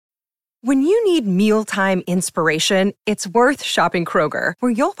When you need mealtime inspiration, it's worth shopping Kroger,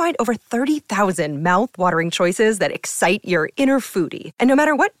 where you'll find over 30,000 mouth-watering choices that excite your inner foodie. And no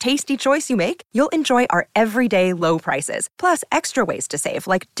matter what tasty choice you make, you'll enjoy our everyday low prices, plus extra ways to save,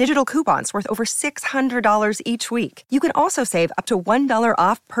 like digital coupons worth over $600 each week. You can also save up to $1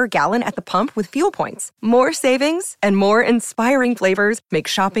 off per gallon at the pump with fuel points. More savings and more inspiring flavors make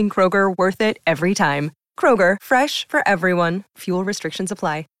shopping Kroger worth it every time. Kroger, fresh for everyone. Fuel restrictions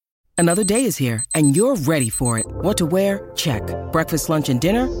apply. Another day is here, and you're ready for it. What to wear? Check. Breakfast, lunch, and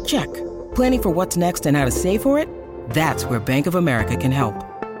dinner? Check. Planning for what's next and how to save for it? That's where Bank of America can help.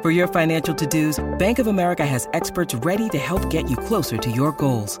 For your financial to-dos, Bank of America has experts ready to help get you closer to your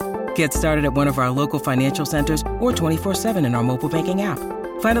goals. Get started at one of our local financial centers or 24/7 in our mobile banking app.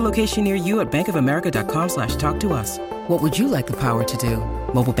 Find a location near you at bankofamerica.com/talktous. What would you like the power to do?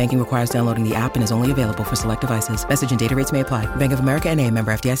 Mobile banking requires downloading the app and is only available for select devices. Message and data rates may apply. Bank of America N.A.,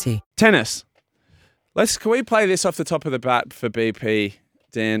 member FDIC. Tennis. Can we play this off the top of the bat for BP,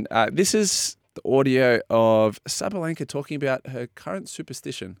 Dan? This is the audio of Sabalenka talking about her current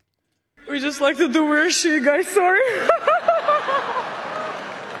superstition. We just like to do weird shit, guys. Sorry.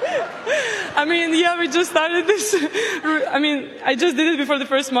 I mean, yeah, we just started this. I mean, I just did it before the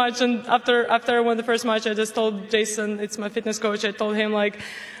first match, and after I won the first match, I just told Jason, it's my fitness coach, I told him, like,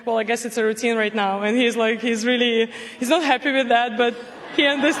 well, I guess it's a routine right now. And he's like, he's not happy with that, but he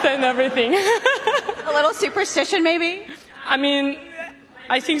understands everything. A little superstition, maybe? I mean,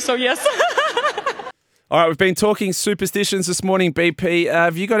 I think so, yes. All right, we've been talking superstitions this morning, BP.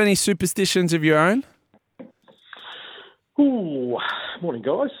 Have you got any superstitions of your own? Ooh, morning,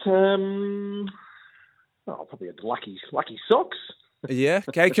 guys. Probably a lucky socks. Yeah.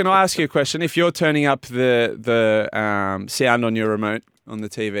 Okay. Can I ask you a question? If you're turning up the sound on your remote on the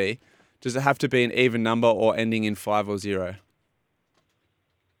TV, does it have to be an even number or ending in 5 or 0?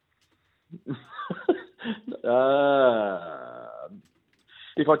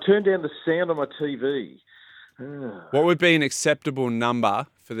 If I turn down the sound on my TV. What would be an acceptable number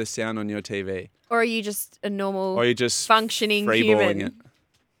for the sound on your TV? Or are you just a normal, or are you just functioning freeballing human? it?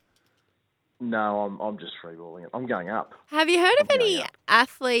 No, I'm just freeballing it. I'm going up. Have you heard of any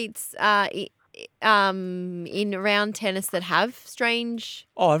athletes in round tennis that have strange?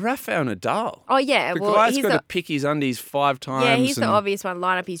 Oh, Rafael Nadal. Oh yeah, The guy's got to pick his undies 5 times. Yeah, he's the obvious one.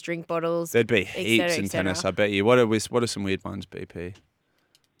 Line up his drink bottles. There'd be heaps in tennis, I bet you. What are some weird ones, BP?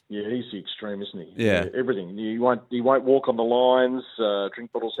 Yeah, he's the extreme, isn't he? Yeah. Everything. You won't walk on the lines.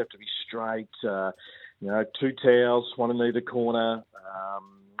 Drink bottles have to be straight. 2 towels, one in either corner.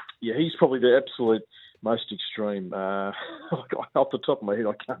 Yeah, he's probably the absolute most extreme. Off the top of my head,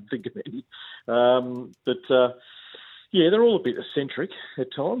 I can't think of any. Yeah, they're all a bit eccentric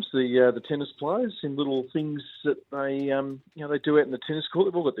at times. The tennis players in little things that they do out in the tennis court.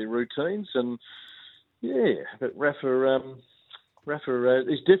 They've all got their routines, and yeah, but Rafa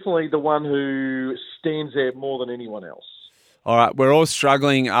is definitely the one who stands out more than anyone else. All right, we're all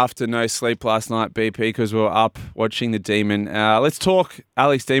struggling after no sleep last night, BP, because we were up watching the Demon. Let's talk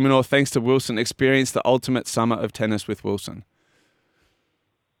Alex de Minaur. Thanks to Wilson, experience the ultimate summer of tennis with Wilson.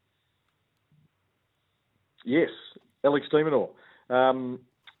 Yes, Alex de Minaur. Well,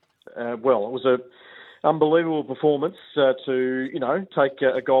 it was an unbelievable performance to take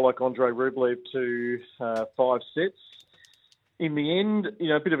a guy like Andrei Rublev to 5 sets. In the end,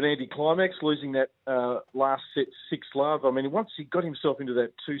 a bit of an anticlimax, losing that last set 6-love. I mean, once he got himself into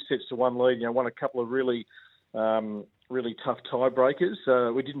that 2-1 lead, won a couple of really tough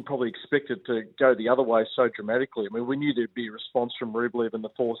tiebreakers. We didn't probably expect it to go the other way so dramatically. I mean, we knew there'd be a response from Rublev in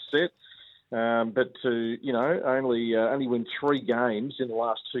the 4th set, but to only win 3 games in the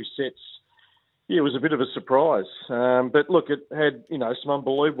last 2 sets. Yeah, it was a bit of a surprise. But look, it had, some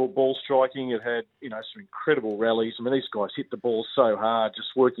unbelievable ball striking. It had, some incredible rallies. I mean, these guys hit the ball so hard,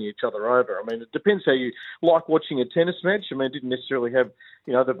 just working each other over. I mean, it depends how you like watching a tennis match. I mean, it didn't necessarily have,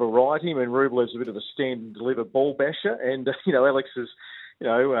 the variety. I mean, Rublev's a bit of a stand and deliver ball basher. And, Alex is,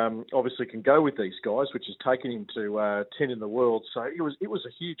 obviously can go with these guys, which has taken him to 10 in the world. So it was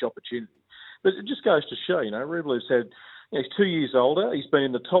a huge opportunity. But it just goes to show, Rublev's had... He's 2 years older. He's been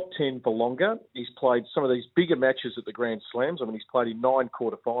in the top 10 for longer. He's played some of these bigger matches at the Grand Slams. I mean, he's played in 9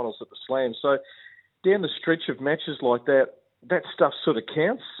 quarterfinals at the Slams. So down the stretch of matches like that, that stuff sort of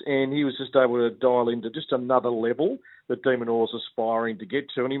counts. And he was just able to dial into just another level that de Minaur's aspiring to get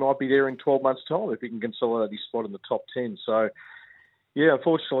to. And he might be there in 12 months' time if he can consolidate his spot in the top 10. So, yeah,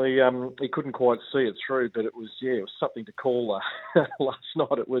 unfortunately, he couldn't quite see it through. But it was something to call last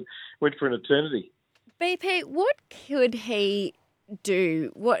night. It went for an eternity. BP, what could he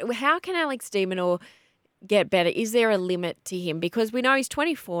do? How can Alex de Minaur get better? Is there a limit to him? Because we know he's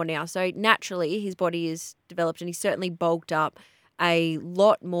 24 now, so naturally his body is developed and he's certainly bulked up a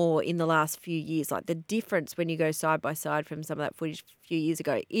lot more in the last few years. Like the difference when you go side by side from some of that footage a few years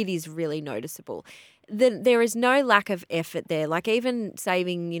ago, it is really noticeable. There is no lack of effort there. Like even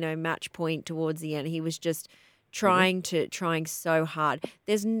saving, match point towards the end, he was just trying so hard.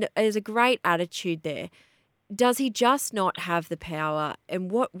 There's a great attitude there. Does he just not have the power?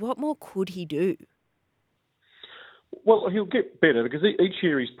 And what more could he do? Well, he'll get better because each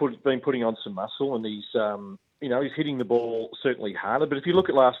year he's been putting on some muscle and he's he's hitting the ball certainly harder. But if you look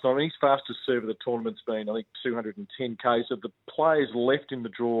at last night, his fastest serve of the tournament's been, I think, 210 Ks. Of the players left in the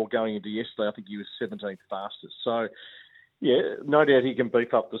draw going into yesterday, I think he was 17th fastest. So, yeah, no doubt he can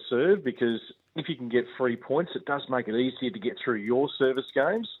beef up the serve because if you can get 3 points, it does make it easier to get through your service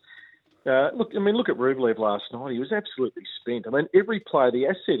games. Look at Rublev last night. He was absolutely spent. I mean, every player, the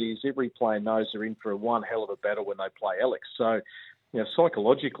asset is every player knows they're in for one hell of a battle when they play Alex. So,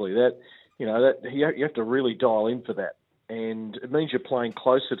 psychologically, that you have to really dial in for that. And it means you're playing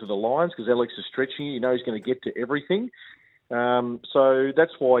closer to the lines because Alex is stretching you. You know he's going to get to everything. So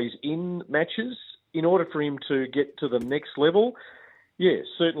that's why he's in matches. In order for him to get to the next level,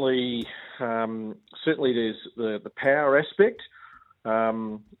 certainly there's the power aspect.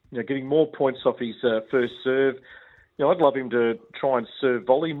 Getting more points off his first serve. I'd love him to try and serve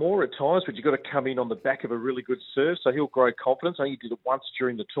volley more at times, but you've got to come in on the back of a really good serve, so he'll grow confidence. I think he did it once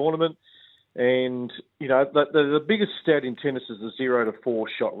during the tournament. And, the biggest stat in tennis is the 0 to 4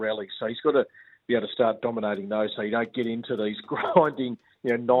 shot rally. So he's got to be able to start dominating those so you don't get into these grinding,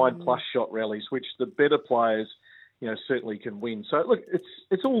 9+ shot rallies, which the better players, certainly can win. So, look,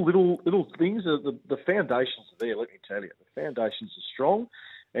 it's all little things. The foundations are there, let me tell you. The foundations are strong.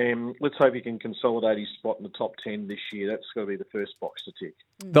 And let's hope he can consolidate his spot in the top 10 this year. That's got to be the first box to tick.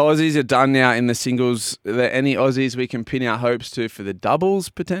 The Aussies are done now in the singles. Are there any Aussies we can pin our hopes to for the doubles,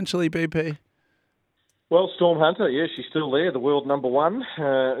 potentially, BP? Well, Storm Hunter, she's still there, the world number one,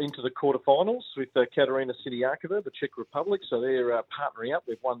 into the quarterfinals with Katerina Siniakova, the Czech Republic. So they're partnering up.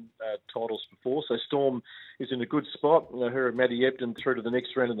 They've won titles before. So Storm is in a good spot. Her and Maddie Ebden through to the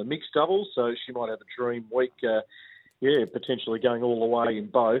next round in the mixed doubles. So she might have a dream week. Potentially going all the way in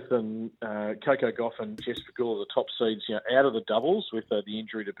both. And Coco Gauff and Jess Pegula, the top seeds, out of the doubles with the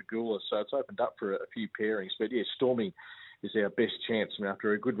injury to Pegula. So it's opened up for a few pairings. But, Stormy is our best chance.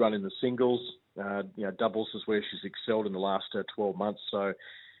 After a good run in the singles, doubles is where she's excelled in the last 12 months. So,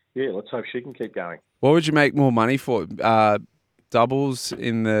 let's hope she can keep going. What would you make more money for? Doubles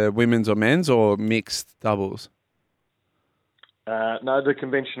in the women's or men's or mixed doubles? No, the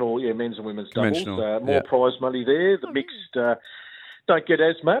conventional, men's and women's doubles. More prize money there. The mixed don't get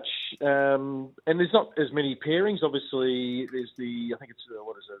as much. And there's not as many pairings. Obviously, there's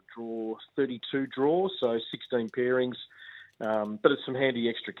draw, 32 draws, so 16 pairings. But it's some handy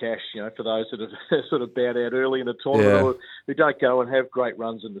extra cash, for those that have sort of bowed out early in the tournament or who don't go and have great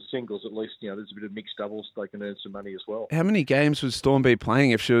runs in the singles. At least, there's a bit of mixed doubles. They can earn some money as well. How many games would Storm be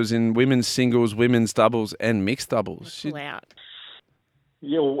playing if she was in women's singles, women's doubles and mixed doubles? Out.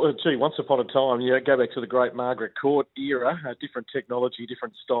 Yeah, well, once upon a time, go back to the great Margaret Court era, different technology,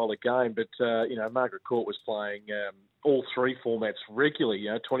 different style of game. But, Margaret Court was playing all three formats regularly,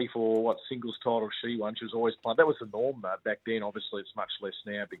 24 singles titles she won. She was always playing. That was the norm back then. Obviously, it's much less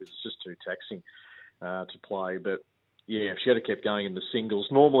now because it's just too taxing to play. But, if she had kept going in the singles,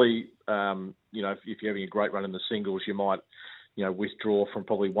 normally, if you're having a great run in the singles, you might, withdraw from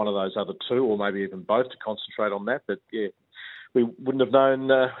probably one of those other two or maybe even both to concentrate on that. But, we wouldn't have known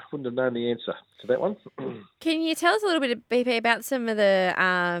the answer to that one. Can you tell us a little bit, BP, about some of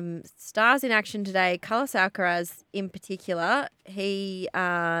the stars in action today? Carlos Alcaraz in particular. He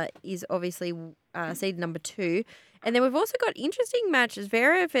is obviously seed number 2. And then we've also got interesting matches,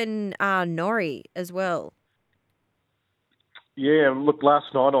 Zverev and Norrie as well. Yeah, look,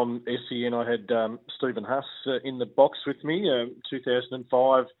 last night on SEN I had Stephen Huss in the box with me,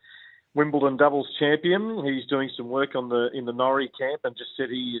 2005 Wimbledon doubles champion. He's doing some work in the Norrie camp and just said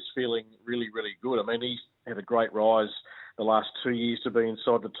he is feeling really, really good. I mean, he's had a great rise the last 2 years to be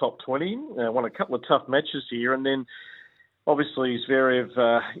inside the top 20. Won a couple of tough matches here, and then obviously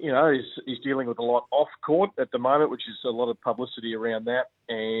Zverev, he's dealing with a lot off court at the moment, which is a lot of publicity around that.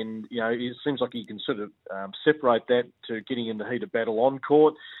 And it seems like he can sort of separate that to getting in the heat of battle on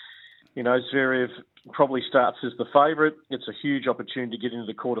court. Zverev probably starts as the favourite. It's a huge opportunity to get into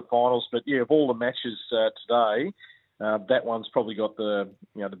the quarterfinals. But of all the matches today, that one's probably got the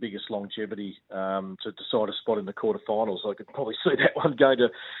biggest longevity to decide a spot in the quarterfinals. I could probably see that one going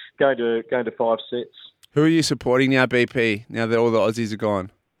to 5 sets. Who are you supporting now, BP? Now that all the Aussies are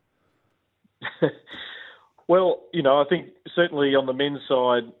gone. Well, I think certainly on the men's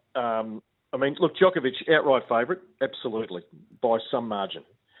side, look, Djokovic, outright favourite, absolutely, by some margin.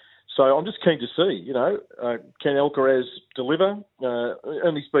 So I'm just keen to see, can Alcaraz deliver?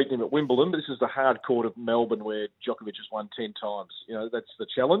 Only beaten him at Wimbledon, but this is the hard court of Melbourne where Djokovic has won 10 times. That's the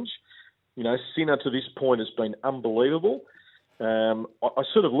challenge. Sinner to this point has been unbelievable. I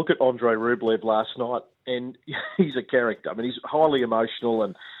sort of look at Andrei Rublev last night, and he's a character. I mean, he's highly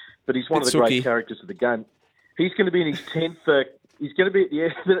emotional, but he's one of the great characters of the game. He's going to be in his 10th. He's going to be,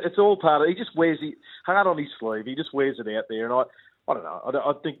 it's all part of it. He just wears it hard on his sleeve. He just wears it out there. And I don't know.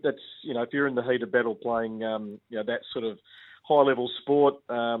 I think that's, if you're in the heat of battle playing, that sort of high-level sport,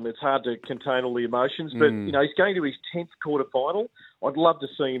 it's hard to contain all the emotions. But, he's going to his 10th quarterfinal. I'd love to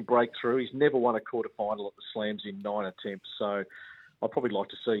see him break through. He's never won a quarterfinal at the Slams in 9 attempts. So I'd probably like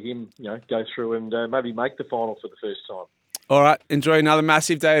to see him, go through and maybe make the final for the first time. All right. Enjoy another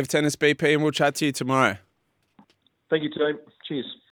massive day of tennis, BP, and we'll chat to you tomorrow. Thank you, team. Cheers.